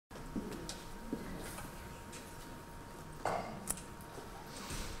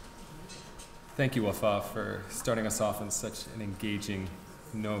Thank you, Wafa, for starting us off on such an engaging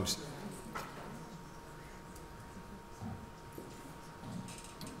note.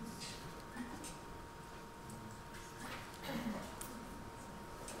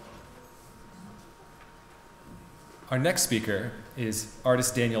 Our next speaker is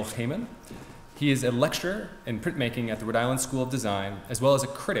artist Daniel Heyman. He is a lecturer in printmaking at the Rhode Island School of Design, as well as a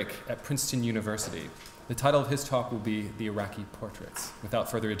critic at Princeton University. The title of his talk will be The Iraqi Portraits. Without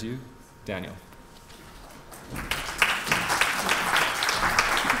further ado, Daniel.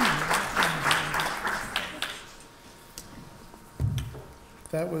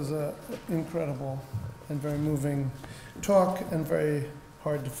 That was an incredible and very moving talk and very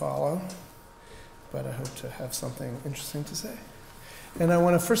hard to follow, but I hope to have something interesting to say. And I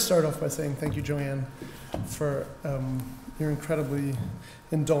want to first start off by saying thank you, Joanne, for your incredibly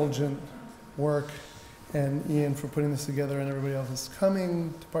indulgent work, and Ian for putting this together, and everybody else is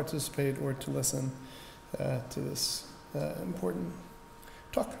coming to participate or to listen to this important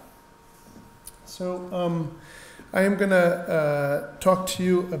talk. So I am going to talk to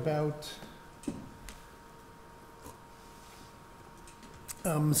you about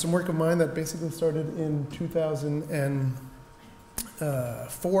some work of mine that basically started in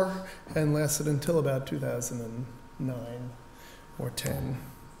 2004 and lasted until about 2009 or 10,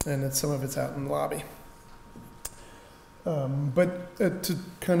 and some of it's out in the lobby. But to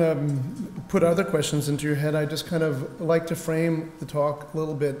kind of put other questions into your head, I just kind of like to frame the talk a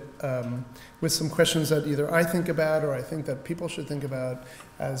little bit with some questions that either I think about or I think that people should think about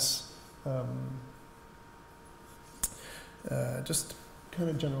as just kind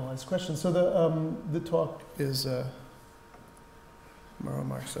of generalized questions. So the talk is my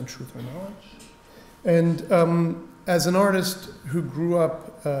remarks on truth or knowledge. And as an artist who grew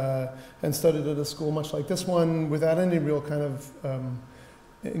up and studied at a school much like this one without any real kind of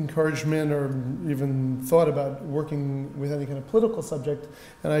encouragement or even thought about working with any kind of political subject,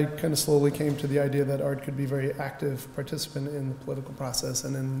 and I kind of slowly came to the idea that art could be a very active participant in the political process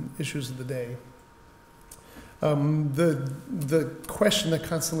and in issues of the day. The question that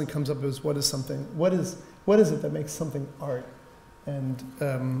constantly comes up is what is it that makes something art? And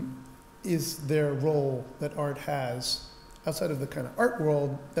is there a role that art has outside of the kind of art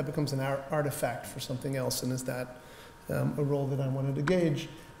world that becomes an artifact for something else, and is that a role that I wanted to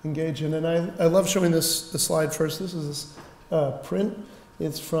engage in? And I love showing the slide first. This is print.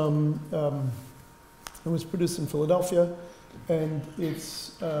 It's from, it was produced in Philadelphia, and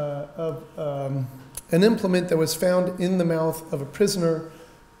it's of an implement that was found in the mouth of a prisoner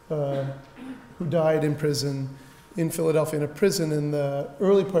who died in prison in Philadelphia, in a prison in the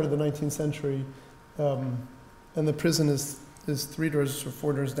early part of the 19th century. And the prison is 3 doors or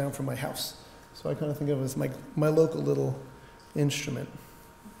 4 doors down from my house. So I kind of think of it as my local little instrument.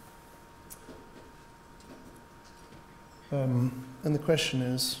 And the question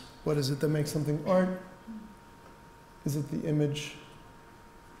is, what is it that makes something art? Is it the image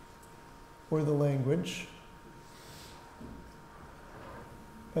or the language?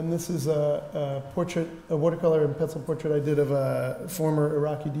 And this is a portrait, a watercolor and pencil portrait I did of a former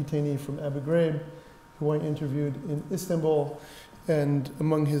Iraqi detainee from Abu Ghraib, who I interviewed in Istanbul. And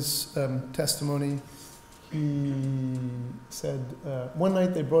among his testimony, he said, one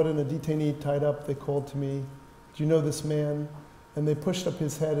night they brought in a detainee tied up. They called to me, "Do you know this man?" And they pushed up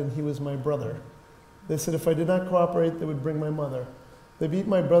his head, and he was my brother. They said if I did not cooperate, they would bring my mother. They beat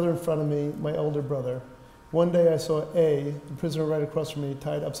my brother in front of me, my elder brother. One day I saw A, the prisoner right across from me,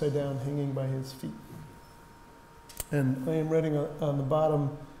 tied upside down, hanging by his feet. And I am writing on the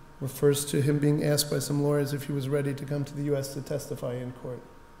bottom, refers to him being asked by some lawyers if he was ready to come to the US to testify in court.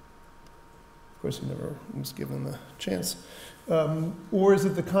 Of course, he never was given the chance. Or is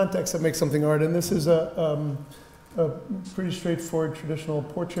it the context that makes something art? And this is a pretty straightforward traditional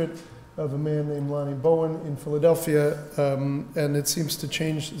portrait of a man named Lonnie Bowen in Philadelphia, and it seems to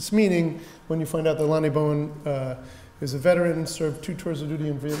change its meaning when you find out that Lonnie Bowen is a veteran, served 2 tours of duty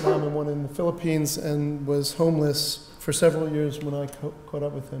in Vietnam and 1 in the Philippines, and was homeless for several years when I caught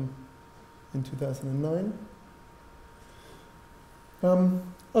up with him in 2009.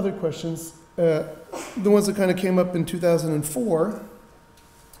 Other questions. The ones that kind of came up in 2004,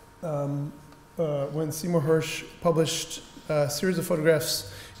 when Seymour Hersh published a series of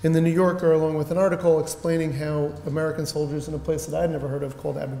photographs in the New Yorker, along with an article explaining how American soldiers in a place that I had never heard of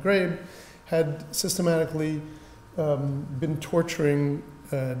called Abu Ghraib had systematically been torturing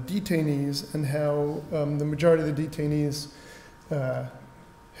detainees, and how the majority of the detainees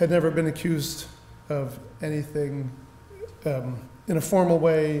had never been accused of anything in a formal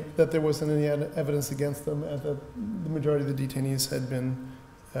way, that there wasn't any evidence against them, and that the majority of the detainees had been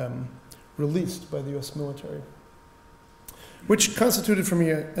released by the US military, which constituted for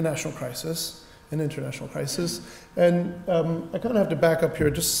me a national crisis, an international crisis. And I kind of have to back up here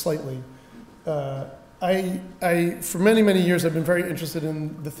just slightly. For many, many years, I've been very interested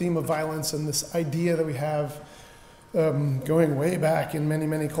in the theme of violence and this idea that we have going way back in many,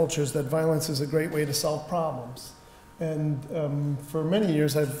 many cultures that violence is a great way to solve problems. And for many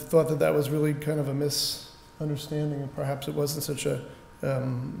years, I've thought that that was really kind of a misunderstanding, and perhaps it wasn't such a,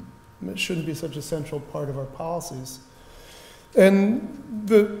 it shouldn't be such a central part of our policies. And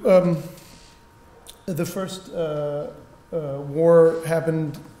the first war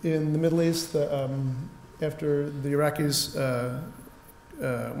happened in the Middle East after the Iraqis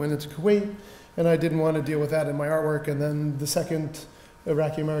went into Kuwait, and I didn't want to deal with that in my artwork. And then the second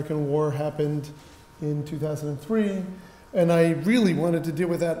Iraqi-American war happened in 2003, and I really wanted to deal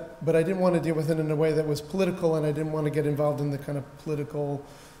with that, but I didn't want to deal with it in a way that was political, and I didn't want to get involved in the kind of political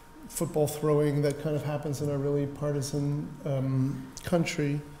football throwing that kind of happens in a really partisan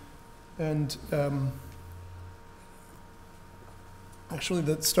country. And actually,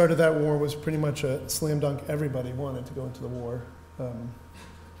 the start of that war was pretty much a slam dunk. Everybody wanted to go into the war.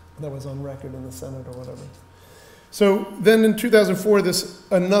 That was on record in the Senate or whatever. So then in 2004,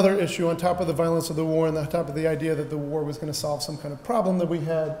 another issue on top of the violence of the war and on top of the idea that the war was going to solve some kind of problem that we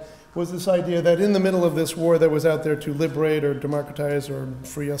had was this idea that in the middle of this war that was out there to liberate or democratize or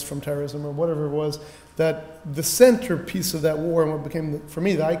free us from terrorism or whatever it was, that the centerpiece of that war and what became, for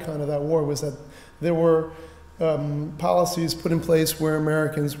me, the icon of that war was that there were policies put in place where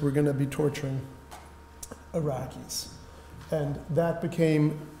Americans were going to be torturing Iraqis. And that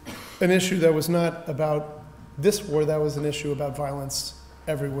became an issue that was not about this war, that was an issue about violence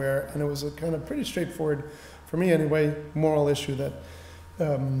everywhere. And it was a kind of pretty straightforward, for me anyway, moral issue that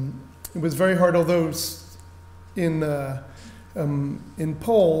it was very hard, although in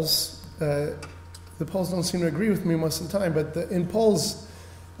polls, the polls don't seem to agree with me most of the time, but in polls,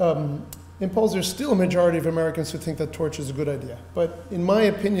 there's still a majority of Americans who think that torture is a good idea. But in my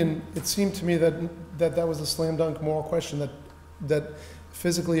opinion, it seemed to me that was a slam dunk moral question, that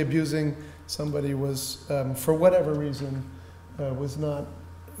physically abusing somebody was, for whatever reason, was not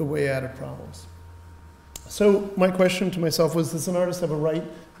a way out of problems. So my question to myself was, does an artist have a right,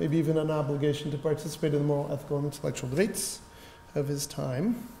 maybe even an obligation, to participate in the moral, ethical, and intellectual debates of his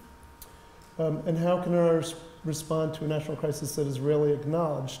time? And how can an artist respond to a national crisis that is rarely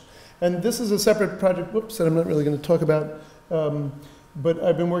acknowledged? And this is a separate project, whoops, that I'm not really going to talk about, but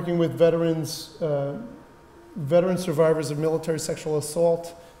I've been working with veterans, veteran survivors of military sexual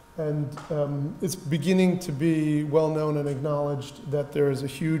assault, and it's beginning to be well known and acknowledged that there is a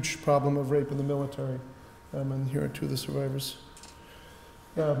huge problem of rape in the military. And here are two of the survivors.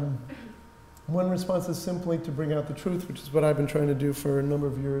 One response is simply to bring out the truth, which is what I've been trying to do for a number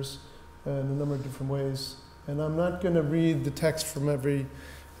of years in a number of different ways. And I'm not going to read the text from every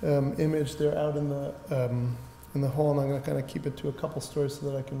image. They're out in the hall, and I'm going to kind of keep it to a couple stories so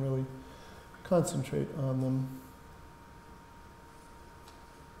that I can really concentrate on them.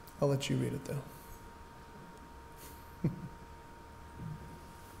 I'll let you read it, though.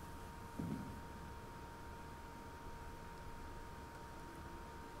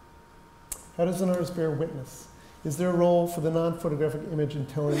 How does an artist bear witness? Is there a role for the non-photographic image in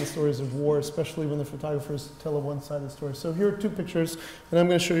telling the stories of war, especially when the photographers tell a one-sided story? So here are two pictures, and I'm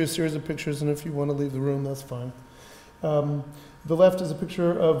going to show you a series of pictures, and if you want to leave the room, that's fine. The left is a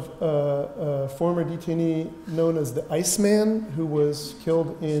picture of a former detainee known as the Iceman, who was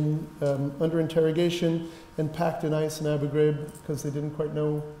killed under interrogation and packed in ice in Abu Ghraib because they didn't quite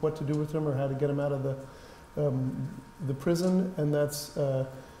know what to do with him or how to get him out of the prison. And that's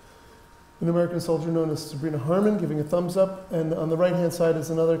an American soldier known as Sabrina Harmon giving a thumbs up. And on the right-hand side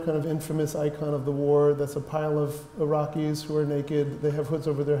is another kind of infamous icon of the war. That's a pile of Iraqis who are naked. They have hoods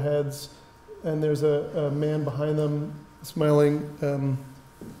over their heads. And there's a man behind them smiling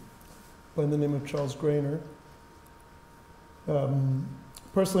by the name of Charles Grainer.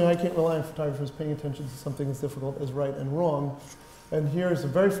 Personally, I can't rely on photographers paying attention to something as difficult as right and wrong. And here is a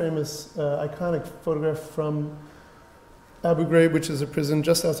very famous, iconic photograph from Abu Ghraib, which is a prison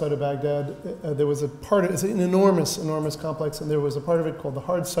just outside of Baghdad. There was a part of it, it's an enormous, enormous complex, and there was a part of it called the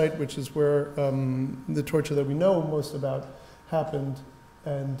hard site, which is where the torture that we know most about happened.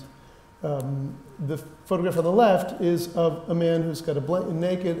 And the photograph on the left is of a man who's got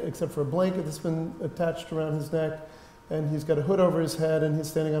naked except for a blanket that's been attached around his neck, and he's got a hood over his head, and he's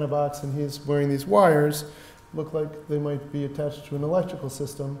standing on a box, and he's wearing these wires, look like they might be attached to an electrical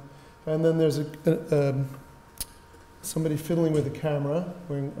system. And then there's somebody fiddling with the camera,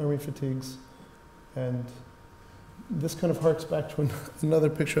 wearing army fatigues, and this kind of harks back to another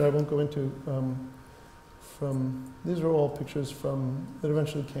picture I won't go into. These are all pictures that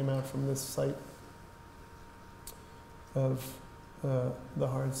eventually came out from this site of the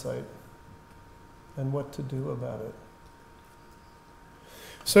hard site and what to do about it.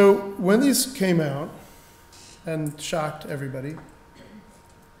 So when these came out and shocked everybody,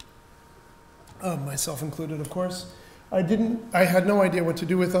 myself included, of course, I had no idea what to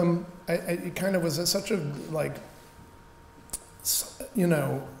do with them. It kind of was such a, like, you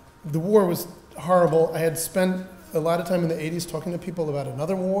know, the war was horrible. I had spent a lot of time in the 80s talking to people about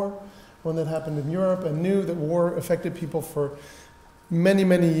another war, one that happened in Europe, and knew that war affected people for many,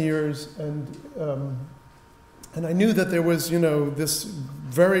 many years. And I knew that there was, you know, this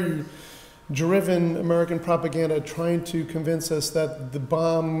very driven American propaganda trying to convince us that the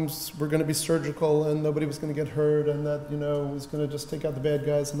bombs were going to be surgical and nobody was going to get hurt, and that, you know, it was going to just take out the bad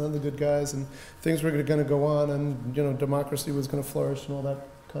guys and then the good guys, and things were going to go on, and, you know, democracy was going to flourish and all that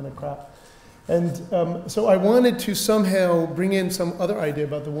kind of crap. And so I wanted to somehow bring in some other idea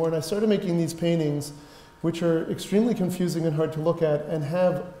about the war, and I started making these paintings, which are extremely confusing and hard to look at, and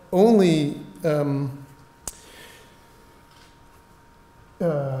have only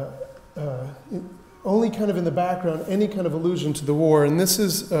only kind of in the background any kind of allusion to the war. And this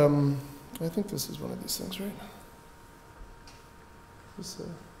is, I think this is one of these things, right?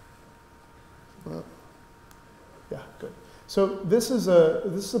 Well, yeah, good. So this is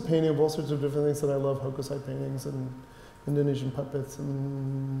a painting of all sorts of different things that I love: Hokusai paintings and Indonesian puppets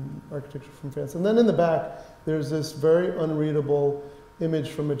and architecture from France. And then in the back, there's this very unreadable image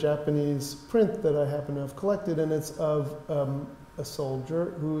from a Japanese print that I happen to have collected, and it's of a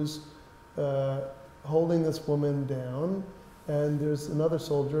soldier who's holding this woman down, and there's another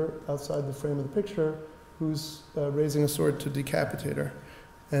soldier outside the frame of the picture who's raising a sword to decapitate her.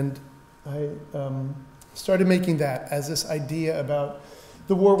 And I started making that as this idea about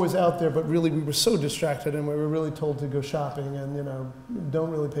the war was out there, but really we were so distracted, and we were really told to go shopping, and, you know, don't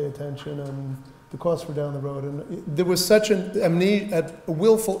really pay attention, and the costs were down the road, and there was such a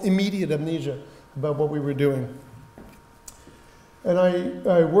willful, immediate amnesia about what we were doing. And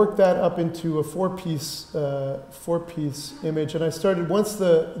I worked that up into a four-piece image, and I started, once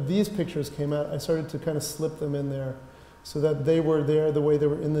these pictures came out, I started to kind of slip them in there so that they were there the way they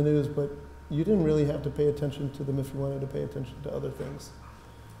were in the news, but you didn't really have to pay attention to them if you wanted to pay attention to other things.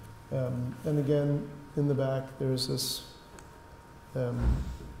 And again, in the back, there's this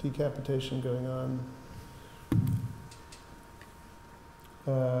decapitation going on.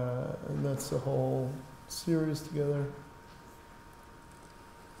 And that's the whole series together.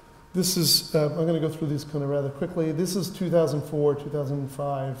 This is, I'm going to go through these kind of rather quickly. This is 2004,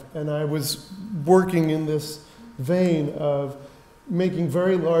 2005, and I was working in this vein of making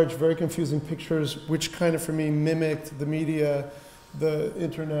very large, very confusing pictures, which kind of, for me, mimicked the media, the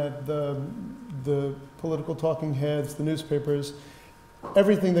internet, the political talking heads, the newspapers,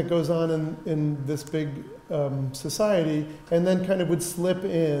 everything that goes on in this big society, and then kind of would slip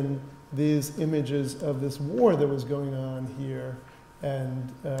in these images of this war that was going on here.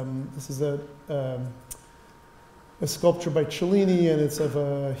 And this is a sculpture by Cellini, and it's of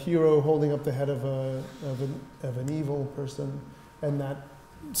a hero holding up the head of an evil person. And that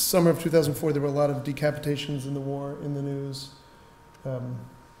summer of 2004, there were a lot of decapitations in the war in the news.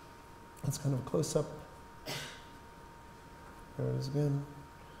 That's kind of a close-up. There it is again.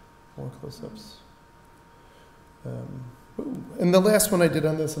 More close-ups. And the last one I did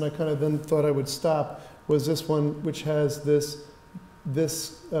on this, and I kind of then thought I would stop, was this one, which has this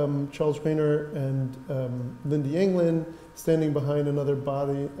Charles Grainer and Lindy England standing behind another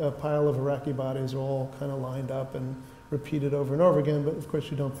body, a pile of Iraqi bodies, all kind of lined up and repeated over and over again. But of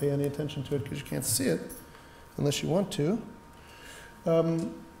course, you don't pay any attention to it because you can't see it unless you want to.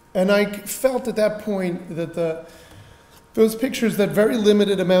 And I felt at that point that those pictures, that very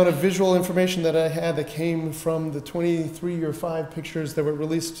limited amount of visual information that I had that came from the 23 or 5 pictures that were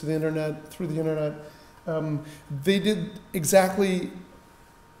released to the internet, through the internet, they did exactly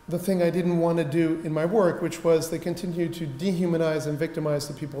the thing I didn't want to do in my work, which was they continued to dehumanize and victimize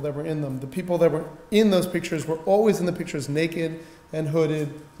the people that were in them. The people that were in those pictures were always in the pictures naked and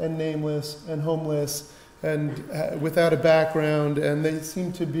hooded and nameless and homeless and without a background, and they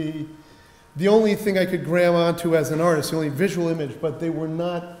seemed to be the only thing I could grab onto as an artist, the only visual image, but they were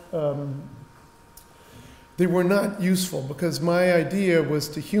not useful, because my idea was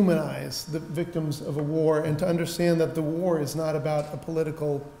to humanize the victims of a war and to understand that the war is not about a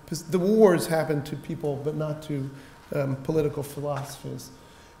political, the wars happen to people, but not to political philosophies.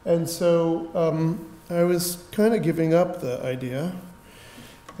 And so I was kind of giving up the idea.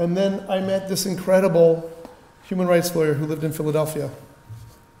 And then I met this incredible human rights lawyer who lived in Philadelphia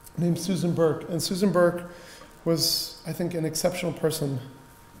named Susan Burke. And Susan Burke was, I think, an exceptional person,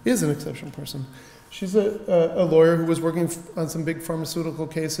 is an exceptional person. She's a lawyer who was working on some big pharmaceutical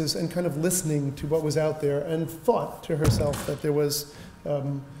cases and kind of listening to what was out there and thought to herself that there was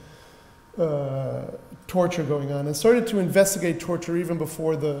torture going on and started to investigate torture even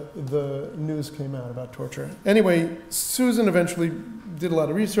before the news came out about torture. Anyway, Susan eventually did a lot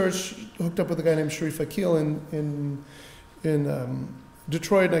of research, hooked up with a guy named Sharif Akil in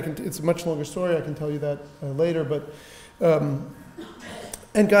Detroit. And it's a much longer story, I can tell you that later, but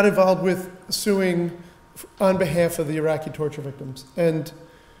and got involved with suing on behalf of the Iraqi torture victims. And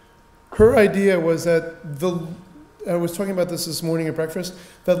her idea was that I was talking about this morning at breakfast,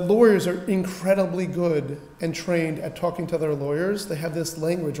 that lawyers are incredibly good and trained at talking to other lawyers. They have this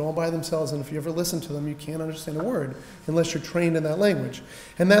language all by themselves, and if you ever listen to them, you can't understand a word unless you're trained in that language.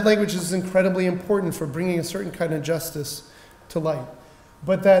 And that language is incredibly important for bringing a certain kind of justice to light.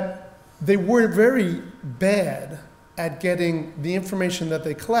 But that they were very bad at getting the information that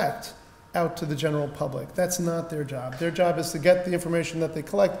they collect out to the general public. That's not their job. Their job is to get the information that they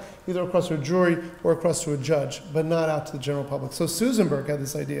collect either across to a jury or across to a judge, but not out to the general public. So Susan Burke had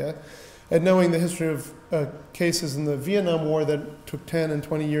this idea, and knowing the history of cases in the Vietnam War that took 10 and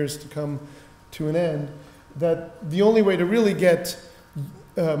 20 years to come to an end, that the only way to really get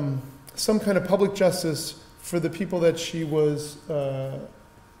some kind of public justice for the people that she was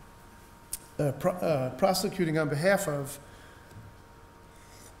prosecuting on behalf of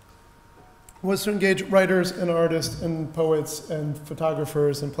was to engage writers and artists and poets and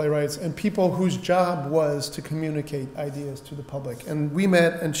photographers and playwrights and people whose job was to communicate ideas to the public. And we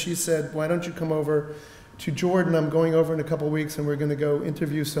met, and she said, why don't you come over to Jordan? I'm going over in a couple of weeks, and we're going to go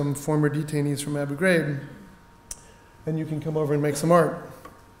interview some former detainees from Abu Ghraib, and you can come over and make some art.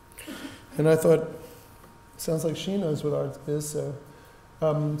 And I thought, sounds like she knows what art is, so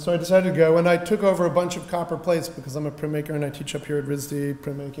I decided to go, and I took over a bunch of copper plates because I'm a printmaker and I teach up here at RISD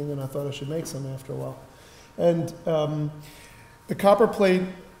printmaking, and I thought I should make some after a while. And the copper plate,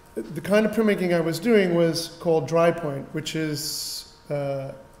 the kind of printmaking I was doing was called dry point, which is,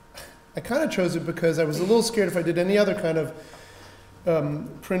 I kind of chose it because I was a little scared if I did any other kind of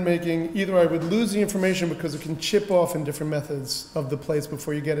printmaking, either I would lose the information because it can chip off in different methods of the plates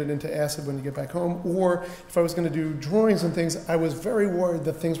before you get it into acid when you get back home, or if I was going to do drawings and things, I was very worried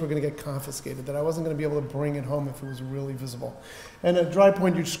that things were going to get confiscated, that I wasn't going to be able to bring it home if it was really visible. And at dry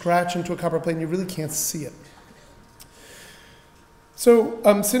point, you scratch into a copper plate and you really can't see it. So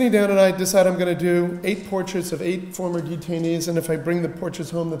I'm sitting down and I decide I'm going to do 8 portraits of 8 former detainees, and if I bring the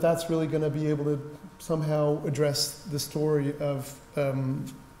portraits home, that's really going to be able to somehow address the story of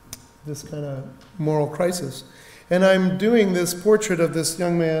this kind of moral crisis. And I'm doing this portrait of this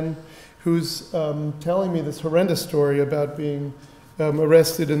young man who's telling me this horrendous story about being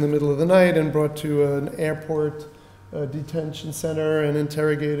arrested in the middle of the night and brought to an airport detention center and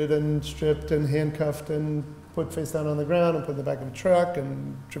interrogated and stripped and handcuffed and put face down on the ground and put in the back of a truck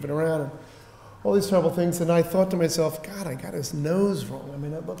and driven around and all these terrible things. And I thought to myself, God, I got his nose wrong. I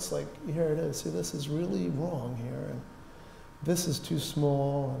mean, it looks like, here it is. See, this is really wrong here. And this is too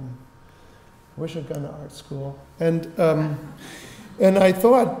small. And I wish I'd gone to art school. And I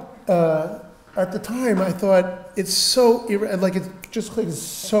thought, at the time, I thought, it's so, like, it just clicks, it's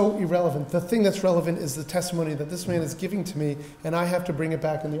so irrelevant. The thing that's relevant is the testimony that this man is giving to me, and I have to bring it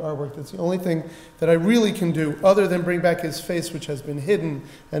back in the artwork. That's the only thing that I really can do, other than bring back his face, which has been hidden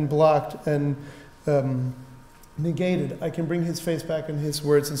and blocked and negated. I can bring his face back and his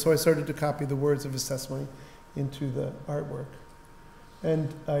words, and so I started to copy the words of his testimony into the artwork.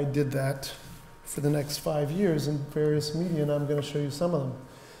 And I did that for the next 5 years in various media, and I'm going to show you some of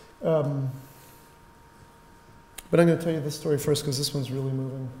them. But I'm going to tell you this story first because this one's really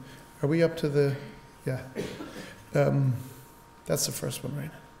moving. Are we up to the, yeah. That's the first one,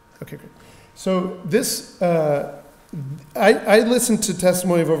 right? Okay, great. So this, I listened to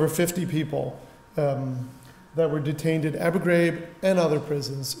testimony of over 50 people that were detained at Abu Ghraib and other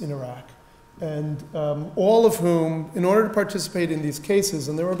prisons in Iraq. And all of whom, in order to participate in these cases,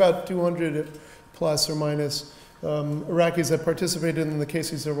 and there were about 200 plus or minus Iraqis that participated in the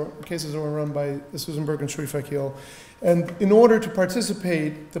cases that were run by Susan Burke and Sharif Akil. And in order to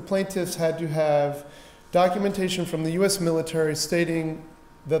participate, the plaintiffs had to have documentation from the US military stating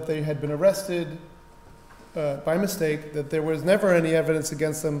that they had been arrested by mistake, that there was never any evidence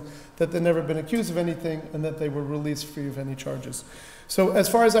against them, that they'd never been accused of anything, and that they were released free of any charges. So as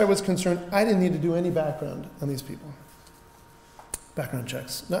far as I was concerned, I didn't need to do any background on these people. Background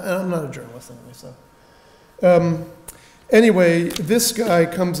checks. No, I'm not a journalist anyway, so. Anyway, this guy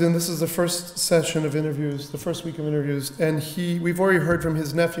comes in. This is the first session of interviews, the first week of interviews, and we've already heard from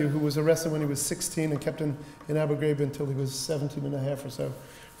his nephew, who was arrested when he was 16 and kept in Abu Ghraib until he was 17 and a half or so,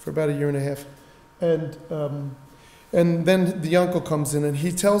 for about a year and a half. And then the uncle comes in, and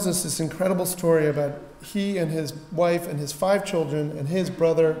he tells us this incredible story about he and his wife and his 5 children and his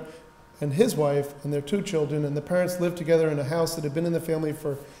brother and his wife and their 2 children, and the parents lived together in a house that had been in the family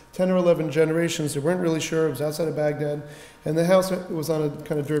for 10 or 11 generations. They weren't really sure. It was outside of Baghdad. And the house was on a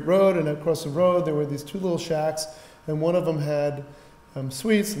kind of dirt road, and across the road there were these 2 little shacks, and one of them had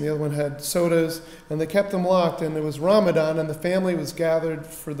sweets and the other one had sodas, and they kept them locked, and it was Ramadan, and the family was gathered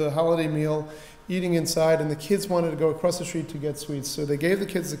for the holiday meal, eating inside, and the kids wanted to go across the street to get sweets. So they gave the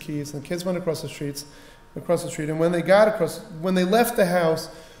kids the keys, and the kids went across the street, and when they left the house,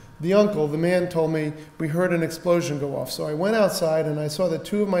 the uncle, the man, told me, we heard an explosion go off. So I went outside and I saw that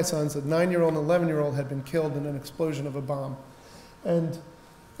 2 of my sons, a 9-year-old and 11-year-old, had been killed in an explosion of a bomb. And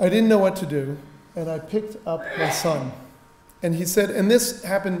I didn't know what to do, and I picked up my son. And he said, and this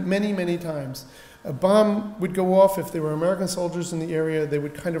happened many, many times. A bomb would go off if there were American soldiers in the area. They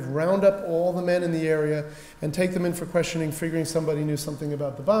would kind of round up all the men in the area and take them in for questioning, figuring somebody knew something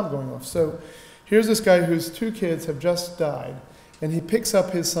about the bomb going off. So here's this guy whose 2 kids have just died. And he picks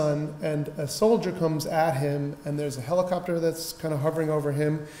up his son, and a soldier comes at him, and there's a helicopter that's kind of hovering over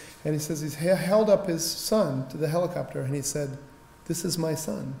him. And he says he's held up his son to the helicopter, and he said, "This is my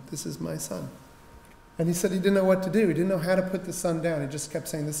son. This is my son." And he said he didn't know what to do. He didn't know how to put the son down. He just kept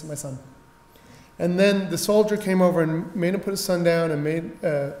saying, "This is my son." And then the soldier came over and made him put his son down and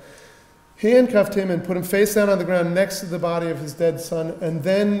handcuffed him and put him face down on the ground next to the body of his dead son, and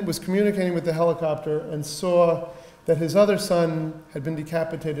then was communicating with the helicopter and saw that his other son had been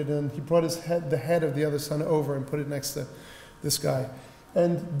decapitated, and he brought the head of the other son over and put it next to this guy.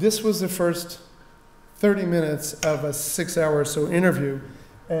 And this was the first 30 minutes of a 6-hour or so interview.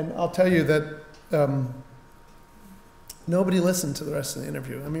 And I'll tell you that nobody listened to the rest of the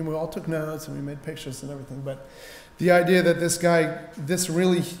interview. I mean, we all took notes and we made pictures and everything, but the idea that this guy, this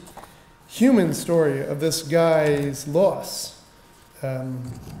really human story of this guy's loss,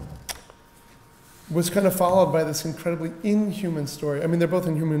 was kind of followed by this incredibly inhuman story. I mean, they're both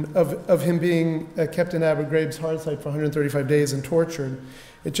inhuman, of him being kept in Abu Ghraib's hard site for 135 days and tortured.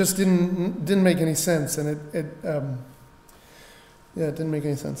 It just didn't make any sense, and it didn't make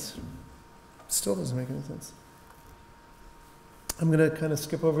any sense. It still doesn't make any sense. I'm going to kind of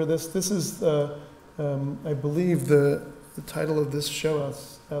skip over this. This is, I believe, the title of this show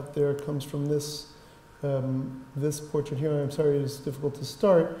out there comes from this portrait here. I'm sorry it's difficult to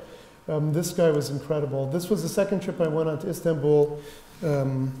start. This guy was incredible. This was the second trip I went on to Istanbul,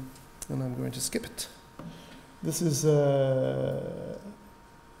 and I'm going to skip it. This is after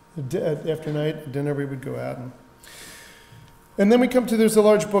night dinner we would go out, and then we come to, there's a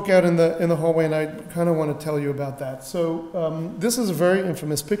large book out in the hallway, and I kind of want to tell you about that. So this is a very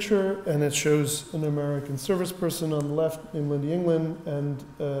infamous picture, and it shows an American service person on the left in Lindy, England, and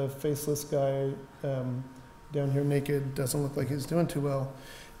a faceless guy down here naked, doesn't look like he's doing too well.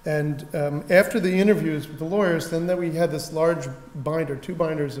 And after the interviews with the lawyers, then we had this large binder, 2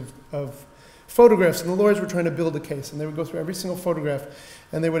 binders of photographs, and the lawyers were trying to build a case, and they would go through every single photograph,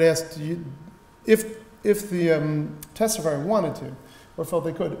 and they would ask, if the testifier wanted to, or felt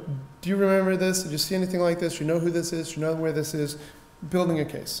they could, do you remember this? Did you see anything like this? Do you know who this is? Do you know where this is? Building a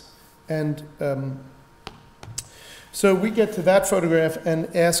case. And so we get to that photograph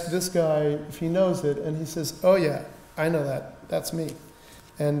and ask this guy if he knows it, and he says, "Oh yeah, I know that. That's me."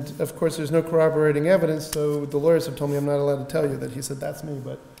 And of course, there's no corroborating evidence, so the lawyers have told me I'm not allowed to tell you that he said that's me,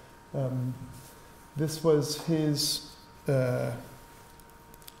 but this was his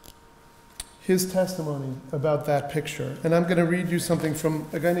testimony about that picture. And I'm going to read you something from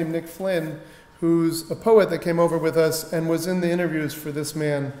a guy named Nick Flynn, who's a poet that came over with us and was in the interviews for this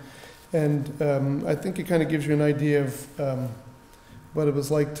man. And I think it kind of gives you an idea of what it was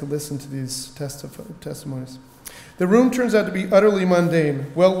like to listen to these testimonies. The room turns out to be utterly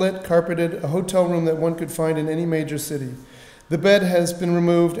mundane, well-lit, carpeted, a hotel room that one could find in any major city. The bed has been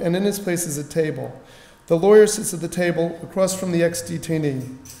removed, and in its place is a table. The lawyer sits at the table across from the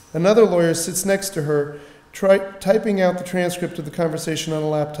ex-detainee. Another lawyer sits next to her, typing out the transcript of the conversation on a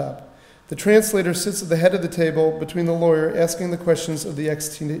laptop. The translator sits at the head of the table between the lawyer asking the questions of the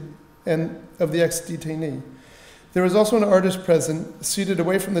ex-detainee. There is also an artist present, seated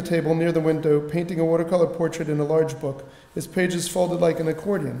away from the table near the window, painting a watercolor portrait in a large book, his pages folded like an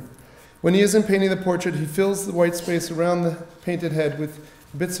accordion. When he isn't painting the portrait, he fills the white space around the painted head with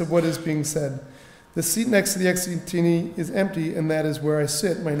bits of what is being said. The seat next to the ex-detainee is empty, and that is where I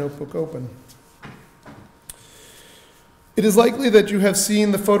sit, my notebook open. It is likely that you have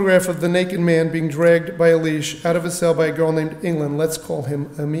seen the photograph of the naked man being dragged by a leash out of a cell by a girl named England. Let's call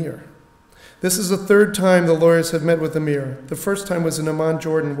him Amir. This is the third time the lawyers have met with Amir. The first time was in Amman,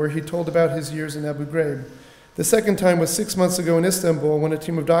 Jordan, where he told about his years in Abu Ghraib. The second time was 6 months ago in Istanbul when a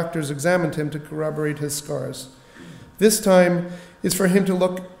team of doctors examined him to corroborate his scars. This time is for him to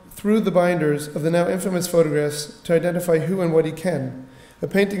look through the binders of the now infamous photographs to identify who and what he can. A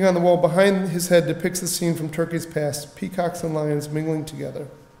painting on the wall behind his head depicts a scene from Turkey's past, peacocks and lions mingling together.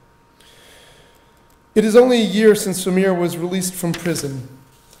 It is only a year since Amir was released from prison.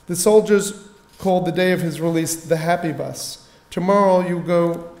 The soldiers called the day of his release the Happy Bus. Tomorrow you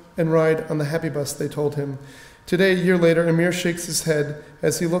go and ride on the Happy Bus, they told him. Today, a year later, Amir shakes his head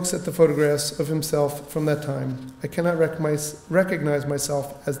as he looks at the photographs of himself from that time. I cannot recognize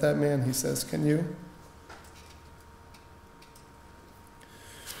myself as that man, he says. Can you?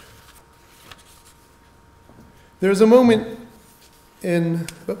 There's a moment in,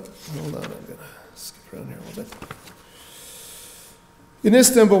 hold on, I'm going to skip around here a little bit. In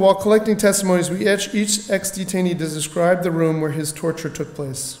Istanbul, while collecting testimonies, we asked each ex-detainee to describe the room where his torture took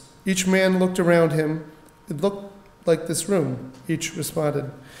place. Each man looked around him. It looked like this room, each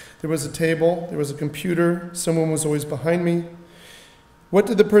responded. There was a table, there was a computer, someone was always behind me. What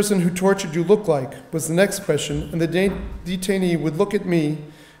did the person who tortured you look like, was the next question, and the detainee would look at me,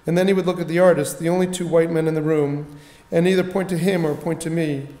 and then he would look at the artist, the only two white men in the room, and either point to him or point to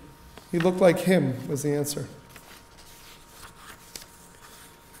me. He looked like him, was the answer.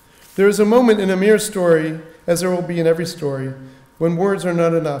 There is a moment in Amir's story, as there will be in every story, when words are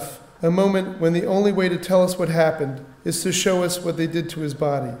not enough. A moment when the only way to tell us what happened is to show us what they did to his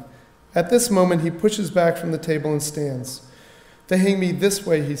body. At this moment, he pushes back from the table and stands. They hang me this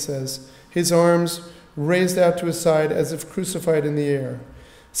way, he says, his arms raised out to his side as if crucified in the air.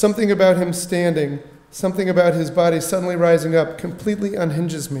 Something about him standing, something about his body suddenly rising up completely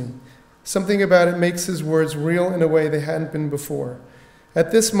unhinges me. Something about it makes his words real in a way they hadn't been before.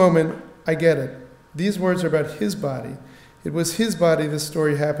 At this moment, I get it. These words are about his body. It was his body this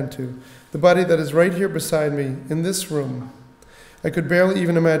story happened to, the body that is right here beside me, in this room. I could barely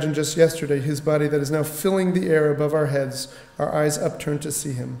even imagine just yesterday his body that is now filling the air above our heads, our eyes upturned to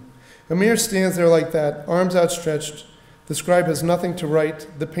see him. Amir stands there like that, arms outstretched. The scribe has nothing to write.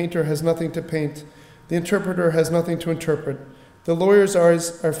 The painter has nothing to paint. The interpreter has nothing to interpret. The lawyer's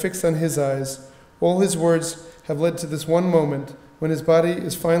eyes are fixed on his eyes. All his words have led to this one moment when his body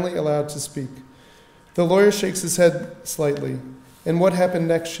is finally allowed to speak. The lawyer shakes his head slightly. And what happened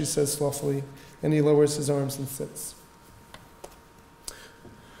next, she says softly, and he lowers his arms and sits.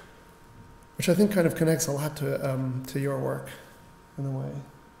 Which I think kind of connects a lot to your work, in a way.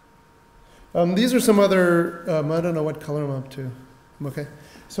 These are some other, I don't know what color I'm up to. I'm okay.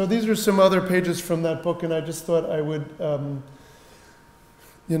 So these are some other pages from that book, and I just thought I would,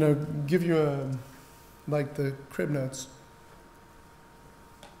 give you like the crib notes.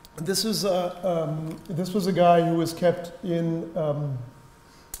 This was a guy who was kept in.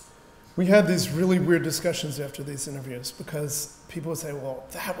 We had these really weird discussions after these interviews because people would say, "Well,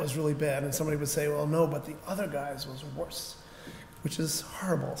 that was really bad," and somebody would say, "Well, no, but the other guy's was worse," which is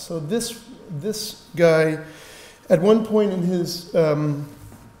horrible. So this guy, at one point in his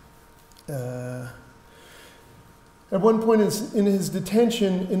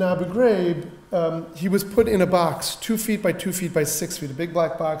detention in Abu Ghraib, he was put in a box 2 feet by 2 feet by 6 feet, a big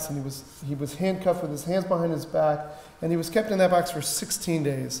black box, and he was handcuffed with his hands behind his back, and he was kept in that box for 16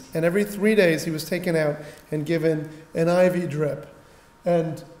 days. And every 3 days he was taken out and given an IV drip.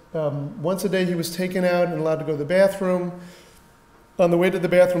 And once a day he was taken out and allowed to go to the bathroom. On the way to the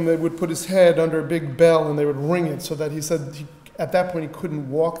bathroom, they would put his head under a big bell and they would ring it so that he said at that point he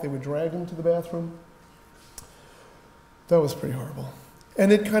couldn't walk. They would drag him to the bathroom. That was pretty horrible.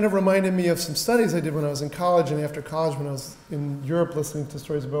 And it kind of reminded me of some studies I did when I was in college and after college when I was in Europe listening to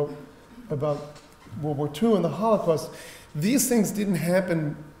stories about World War II and the Holocaust. These things didn't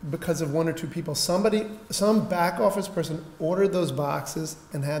happen because of one or two people. Some back office person ordered those boxes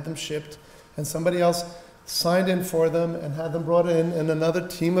and had them shipped, and somebody else signed in for them and had them brought in, and another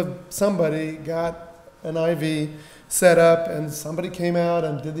team of somebody got an IV set up, and somebody came out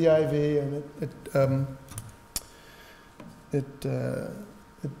and did the IV, and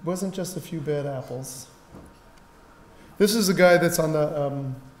it wasn't just a few bad apples. This is the guy that's on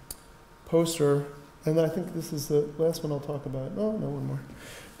the poster, and I think this is the last one I'll talk about. Oh, no, one more.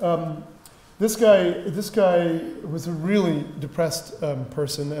 This guy was a really depressed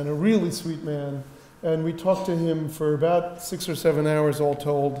person and a really sweet man, and we talked to him for about 6 or 7 hours all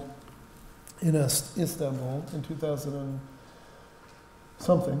told in Istanbul in 2000 and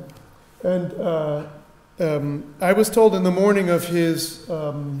something. I was told in the morning of his,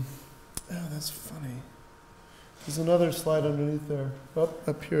 oh, that's funny. There's another slide underneath there,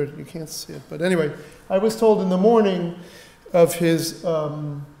 up here, you can't see it. But anyway, I was told in the morning of his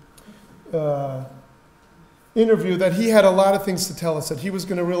interview that he had a lot of things to tell us, that he was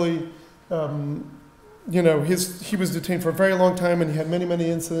going to really, you know, he was detained for a very long time and he had many,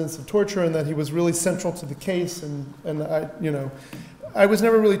 many incidents of torture, and that he was really central to the case. And I, you know, I was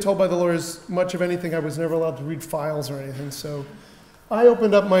never really told by the lawyers much of anything. I was never allowed to read files or anything. So I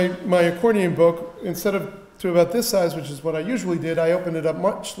opened up my accordion book. Instead of to about this size, which is what I usually did, I opened it up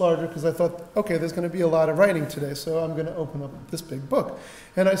much larger because I thought, okay, there's going to be a lot of writing today, so I'm going to open up this big book.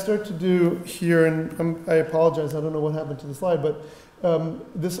 And I start to do here, and I apologize, I don't know what happened to the slide, but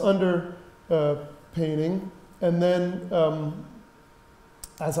this under painting, and then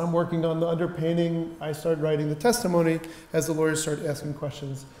as I'm working on the under painting, I start writing the testimony as the lawyers start asking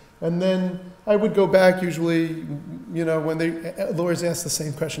questions. And then I would go back usually, you know, when lawyers asked the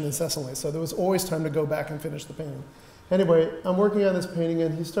same question incessantly. So there was always time to go back and finish the painting. Anyway, I'm working on this painting,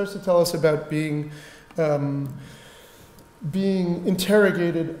 and he starts to tell us about being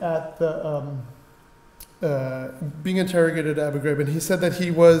interrogated at the Abu Ghraib. And he said that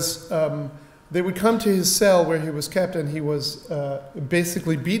he was, they would come to his cell where he was kept, and he was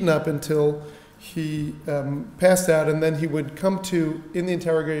basically beaten up until he passed out, and then he would come to in the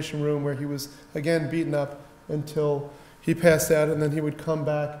interrogation room where he was again beaten up until he passed out, and then he would come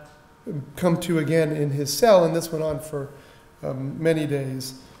to again in his cell, and this went on for many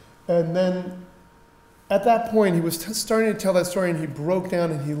days. And then at that point he was starting to tell that story, and he broke down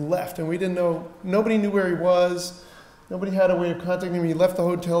and he left, and we didn't know, nobody knew where he was, nobody had a way of contacting him. He left the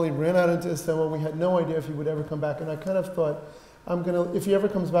hotel, he ran out into Istanbul, we had no idea if he would ever come back, and I kind of thought, if he ever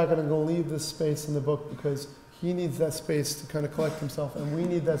comes back, I'm gonna leave this space in the book because he needs that space to kind of collect himself, and we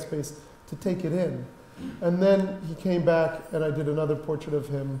need that space to take it in. And then he came back, and I did another portrait of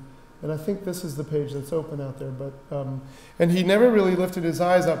him, and I think this is the page that's open out there. But and he never really lifted his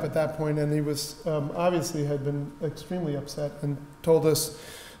eyes up at that point, and he was obviously had been extremely upset, and told us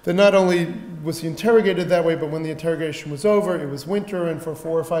that not only was he interrogated that way, but when the interrogation was over, it was winter, and for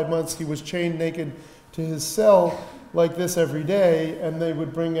 4 or 5 months he was chained naked to his cell like this every day, and they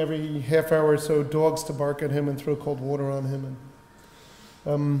would bring every half hour or so dogs to bark at him and throw cold water on him.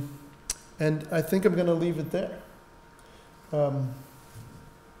 And I think I'm going to leave it there.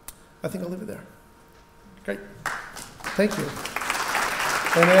 I think I'll leave it there. Great. Thank you.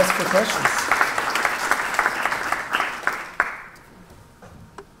 And ask for questions.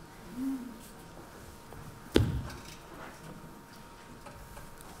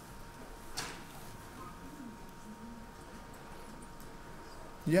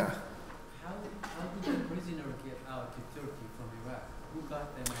 Yeah. How did the prisoner get out to Turkey from Iraq? Who got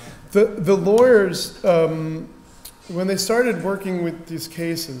them out? The lawyers, when they started working with these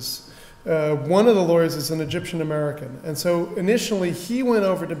cases, one of the lawyers is an Egyptian American. And so initially he went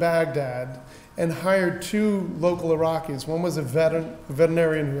over to Baghdad and hired 2 local Iraqis. One was a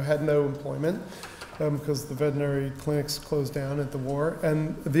veterinarian who had no employment because the veterinary clinics closed down at the war.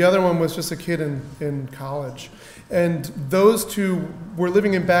 And the other one was just a kid in college. And those 2 were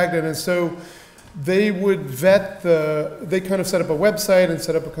living in Baghdad, and so they would vet they kind of set up a website and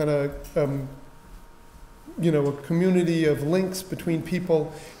set up a kind of, you know, a community of links between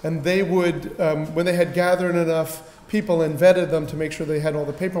people, and they would, when they had gathered enough people and vetted them to make sure they had all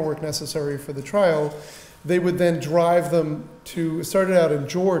the paperwork necessary for the trial, they would then drive them to, it started out in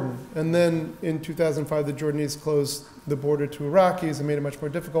Jordan, and then in 2005 the Jordanese closed the border to Iraqis and made it much more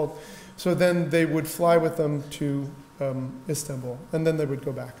difficult. So then they would fly with them to Istanbul, and then they would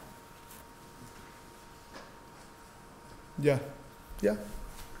go back. Yeah. Yeah.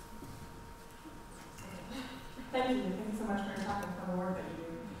 Thank you so much for your talk and for the work that you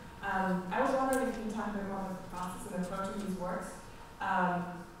do. I was wondering if you can talk a bit about the process and approach to these works,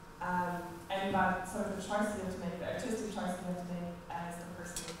 and about sort of the choices you have to make, the artistic choices you have to make as the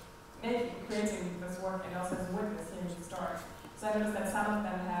person creating this work, and also as a witness hearing the story. So I noticed that some of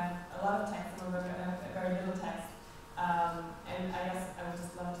them have a lot of text, some of them have very little text, and I guess I would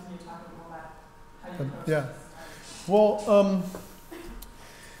just love to hear you talk more about how you approach this. Well,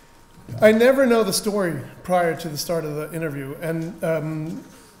 I never know the story prior to the start of the interview, and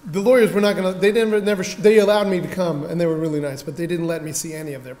the lawyers were not going to. They allowed me to come, and they were really nice, but they didn't let me see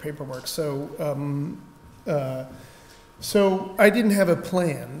any of their paperwork. So, so I didn't have a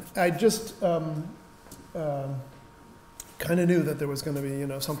plan. I just kind of knew that there was going to be, you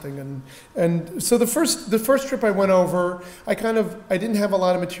know, something, and so the first trip I went over, I didn't have a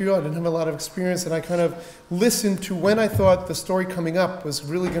lot of material, I didn't have a lot of experience, and I kind of listened to when I thought the story coming up was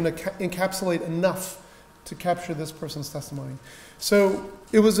really going to encapsulate enough to capture this person's testimony. So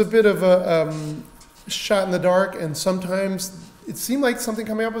it was a bit of a shot in the dark, and sometimes it seemed like something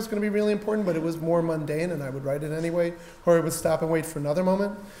coming up was going to be really important, but it was more mundane, and I would write it anyway, or I would stop and wait for another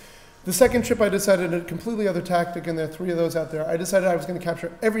moment. The second trip, I decided a completely other tactic, and there are 3 of those out there. I decided I was going to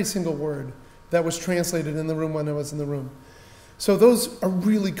capture every single word that was translated in the room when I was in the room. So those are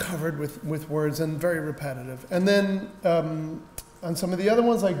really covered with words and very repetitive. And then on some of the other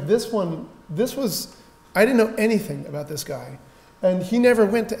ones, like this one, I didn't know anything about this guy. And he never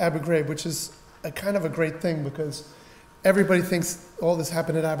went to Abu Ghraib, which is a kind of a great thing because everybody thinks all this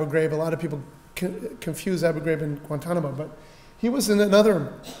happened at Abu Ghraib. A lot of people confuse Abu Ghraib and Guantanamo, but he was in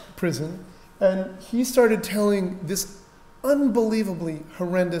another prison, and he started telling this unbelievably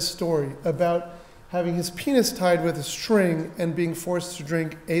horrendous story about having his penis tied with a string and being forced to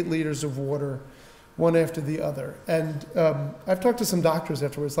drink 8 liters of water, one after the other. And I've talked to some doctors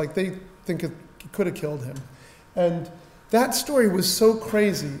afterwards, like they think it could have killed him. And that story was so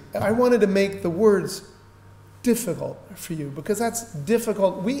crazy. I wanted to make the words difficult for you because that's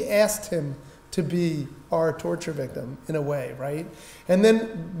difficult. We asked him to be our torture victim in a way, right? And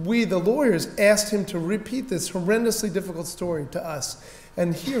then we, the lawyers, asked him to repeat this horrendously difficult story to us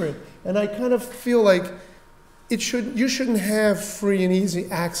and hear it. And I kind of feel like you shouldn't have free and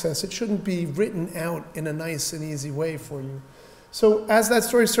easy access. It shouldn't be written out in a nice and easy way for you. So as that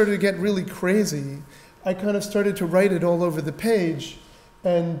story started to get really crazy, I kind of started to write it all over the page.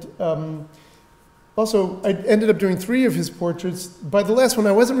 And also, I ended up doing 3 of his portraits. By the last one,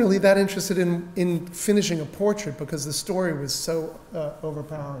 I wasn't really that interested in finishing a portrait because the story was so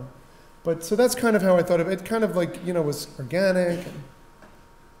overpowering. But so that's kind of how I thought of it. It kind of like, was organic. And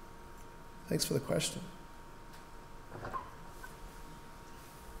thanks for the question.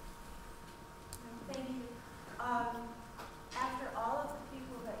 Thank you. After all of the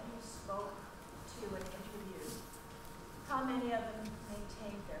people that you spoke to and interviewed, how many of them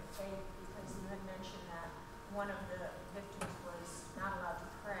maintained their faith? Because you had mentioned that one of the victims was not allowed to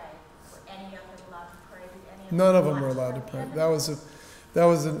pray. Were any of them allowed to pray? Did any of None them of them were allowed to pray.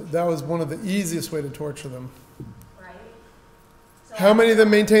 That was one of the easiest way to torture them. Right? So How many of them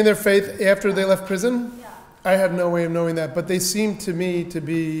maintained their faith after they left prison? Yeah. I have no way of knowing that, but they seemed to me to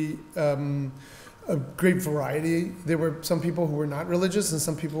be a great variety. There were some people who were not religious and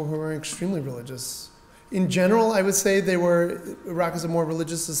some people who were extremely religious. In general, I would say Iraq is a more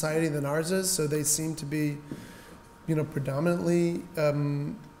religious society than ours is, so they seem to be, predominantly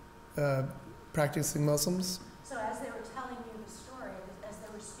practicing Muslims. So as they were telling you the story, as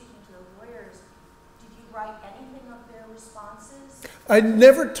they were speaking to the lawyers, did you write anything of their responses? I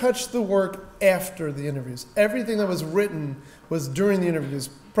never touched the work after the interviews. Everything that was written was during the interviews,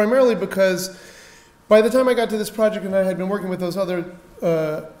 primarily because by the time I got to this project and I had been working with those other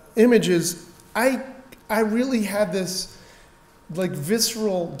images, I really had this like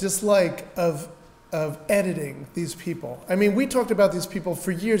visceral dislike of editing these people. I mean, we talked about these people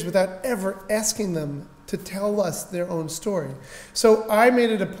for years without ever asking them to tell us their own story. So I made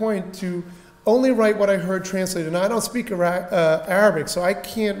it a point to only write what I heard translated. Now, I don't speak Arabic, so I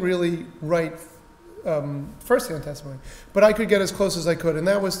can't really write first-hand testimony, but I could get as close as I could, and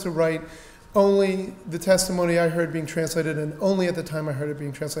that was to write only the testimony I heard being translated and only at the time I heard it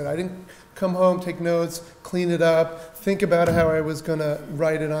being translated. I didn't come home, take notes, clean it up, think about how I was going to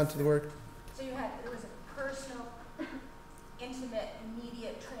write it onto the work. So it was a personal, intimate,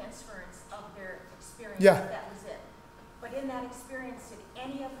 immediate transference of their experience. Yeah. That was it. But in that experience, did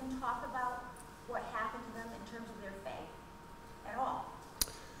any of them talk about what happened to them in terms of their faith at all?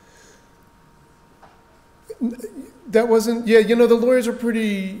 That wasn't, the lawyers are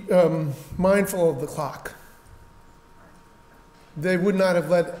pretty mindful of the clock. They would not have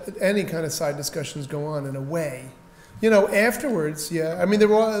let any kind of side discussions go on in a way. Afterwards, I mean, a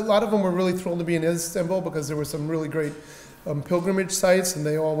lot of them were really thrilled to be in Istanbul because there were some really great pilgrimage sites, and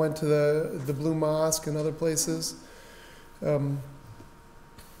they all went to the Blue Mosque and other places. There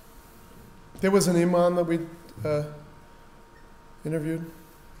was an imam that we interviewed.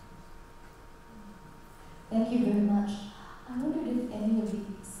 Thank you very much. I wondered if any of the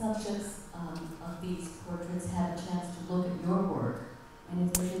subjects of these portraits had a chance to look at your work, and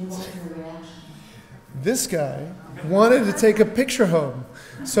if they did, what was their reaction? This guy wanted to take a picture home.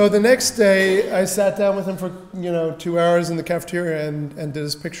 So the next day, I sat down with him for 2 hours in the cafeteria and did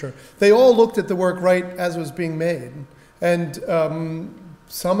his picture. They all looked at the work right as it was being made. And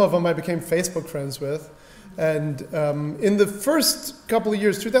some of them I became Facebook friends with. And in the first couple of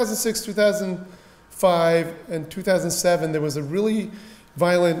years, 2006, 2005, and 2007, there was a really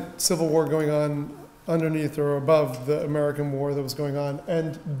violent civil war going on underneath or above the American war that was going on.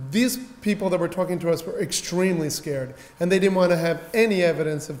 And these people that were talking to us were extremely scared, and they didn't want to have any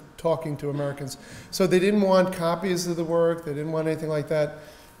evidence of talking to Americans. So they didn't want copies of the work, they didn't want anything like that.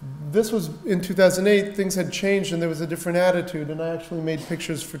 This was in 2008, things had changed and there was a different attitude, and I actually made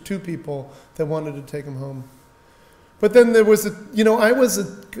pictures for 2 people that wanted to take them home. But then there was they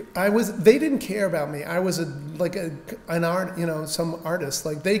didn't care about me. I was an art, some artist.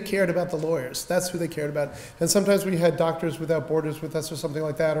 Like, they cared about the lawyers. That's who they cared about. And sometimes we had Doctors Without Borders with us or something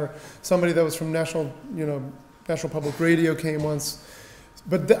like that, or somebody that was from National Public Radio came once.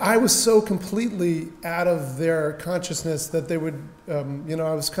 But I was so completely out of their consciousness that they would, I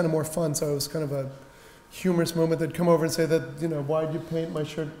was kind of more fun, so it was kind of a humorous moment. They'd come over and say that, why'd you paint my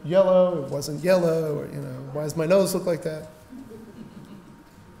shirt yellow? It wasn't yellow, or, why does my nose look like that?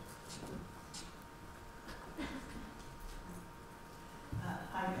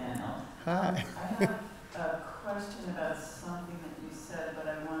 Hi, Daniel. Hi. I have a question about something that you said, but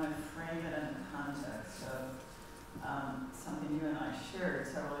I want to frame it in the context of something you and I shared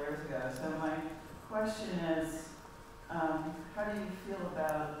several years ago. So my question is, how do you feel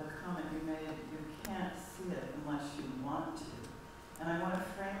about the comment you made that you can't see it unless you want to? And I want to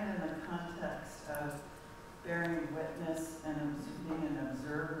frame it in the context of bearing witness and being an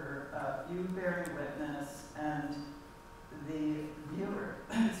observer, you bearing witness and the viewer,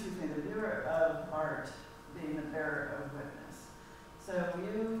 the viewer of art being the bearer of witness. So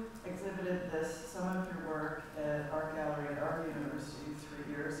you exhibited some of your work at Art Gallery at our university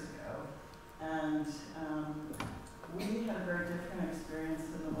 3 years ago, and we had a very different experience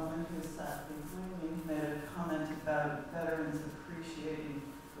than the woman who sat behind me, who made a comment about veterans appreciating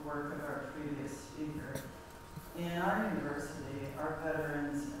the work of our previous speaker. In our university, our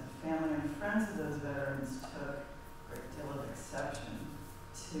veterans and family and friends of those veterans took a great deal of exception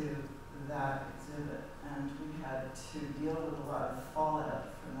to that exhibit, and we had to deal with a lot of fallout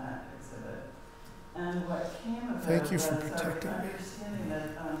from that exhibit. And what came of it was understanding that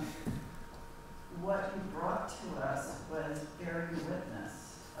what you brought to us was bearing witness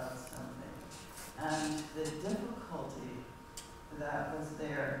of something, and the difficulty that was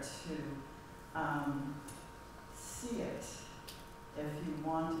there to see it if you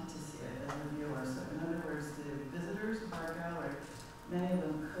wanted to see it as a viewer. So in other words, the visitors of our gallery, many of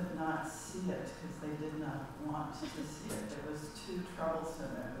them could not see it because they did not want to see it. It was too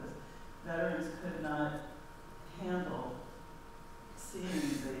troublesome. Veterans could not handle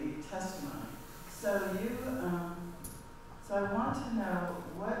seeing the testimony. So so I want to know,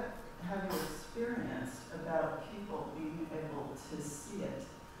 what have you experienced about people being able to see it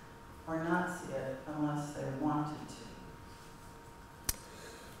or not see it unless they wanted to?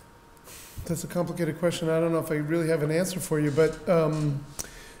 That's a complicated question. I don't know if I really have an answer for you, but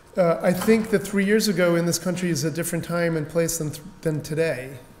I think that 3 years ago in this country is a different time and place than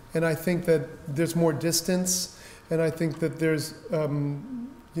today. And I think that there's more distance, and I think that there's,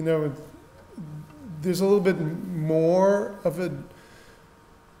 there's a little bit more of a,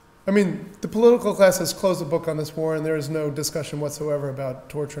 the political class has closed the book on this war, and there is no discussion whatsoever about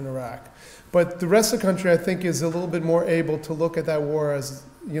torture in Iraq. But the rest of the country, I think, is a little bit more able to look at that war as,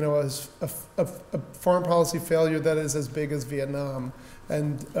 as a foreign policy failure that is as big as Vietnam.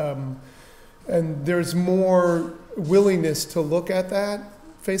 And there's more willingness to look at that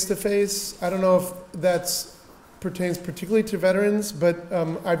face to face. I don't know if that pertains particularly to veterans, but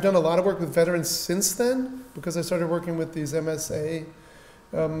I've done a lot of work with veterans since then, because I started working with these MSA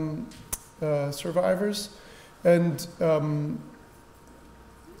survivors. And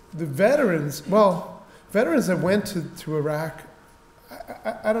the veterans that went to Iraq,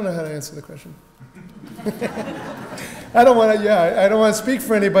 I don't know how to answer the question. I don't want to speak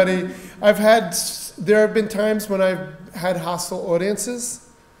for anybody. There have been times when I've had hostile audiences.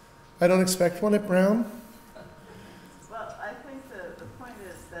 I don't expect one at Brown. Well, I think the point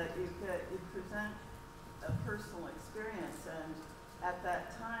is that you present a personal experience, and at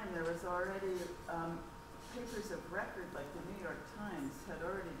that time there was already papers of record, like the New York Times had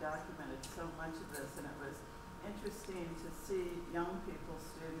already documented so much of this, and it was interesting to see young people,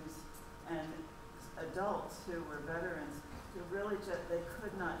 students, and adults who were veterans who really they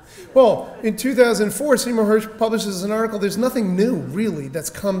could not see it. Well, in 2004, Seymour Hersh publishes an article. There's nothing new, really, that's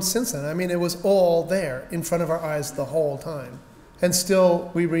come since then. It was all there in front of our eyes the whole time. And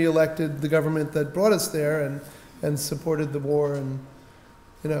still, we re-elected the government that brought us there and supported the war, and,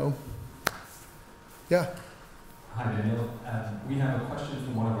 yeah. Hi, Daniel. We have a question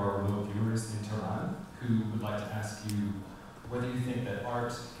from one of our remote viewers in Tehran who would like to ask you whether you think that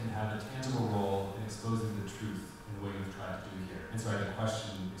art can have a tangible role in exposing the truth in the way you've tried to do here. And sorry, the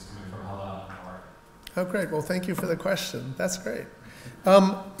question is coming from Hala on art. Oh, great. Well, thank you for the question. That's great.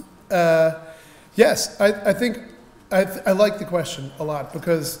 Yes, I think I like the question a lot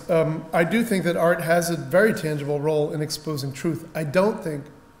because I do think that art has a very tangible role in exposing truth. I don't think,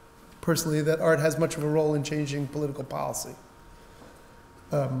 personally, that art has much of a role in changing political policy.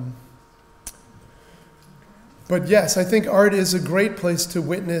 But yes, I think art is a great place to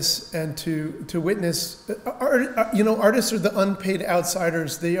witness and to witness. Art, you know, artists are the unpaid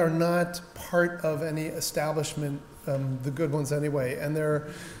outsiders. They are not part of any establishment, the good ones anyway. And their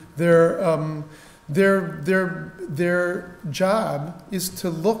job is to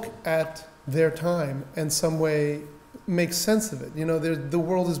look at their time and some way make sense of it. You know, the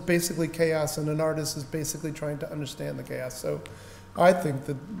world is basically chaos, and an artist is basically trying to understand the chaos. So I think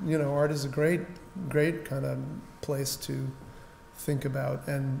that, you know, art is a great kind of place to think about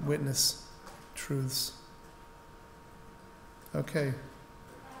and witness truths. Okay.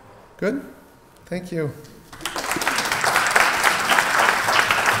 Good? Thank you.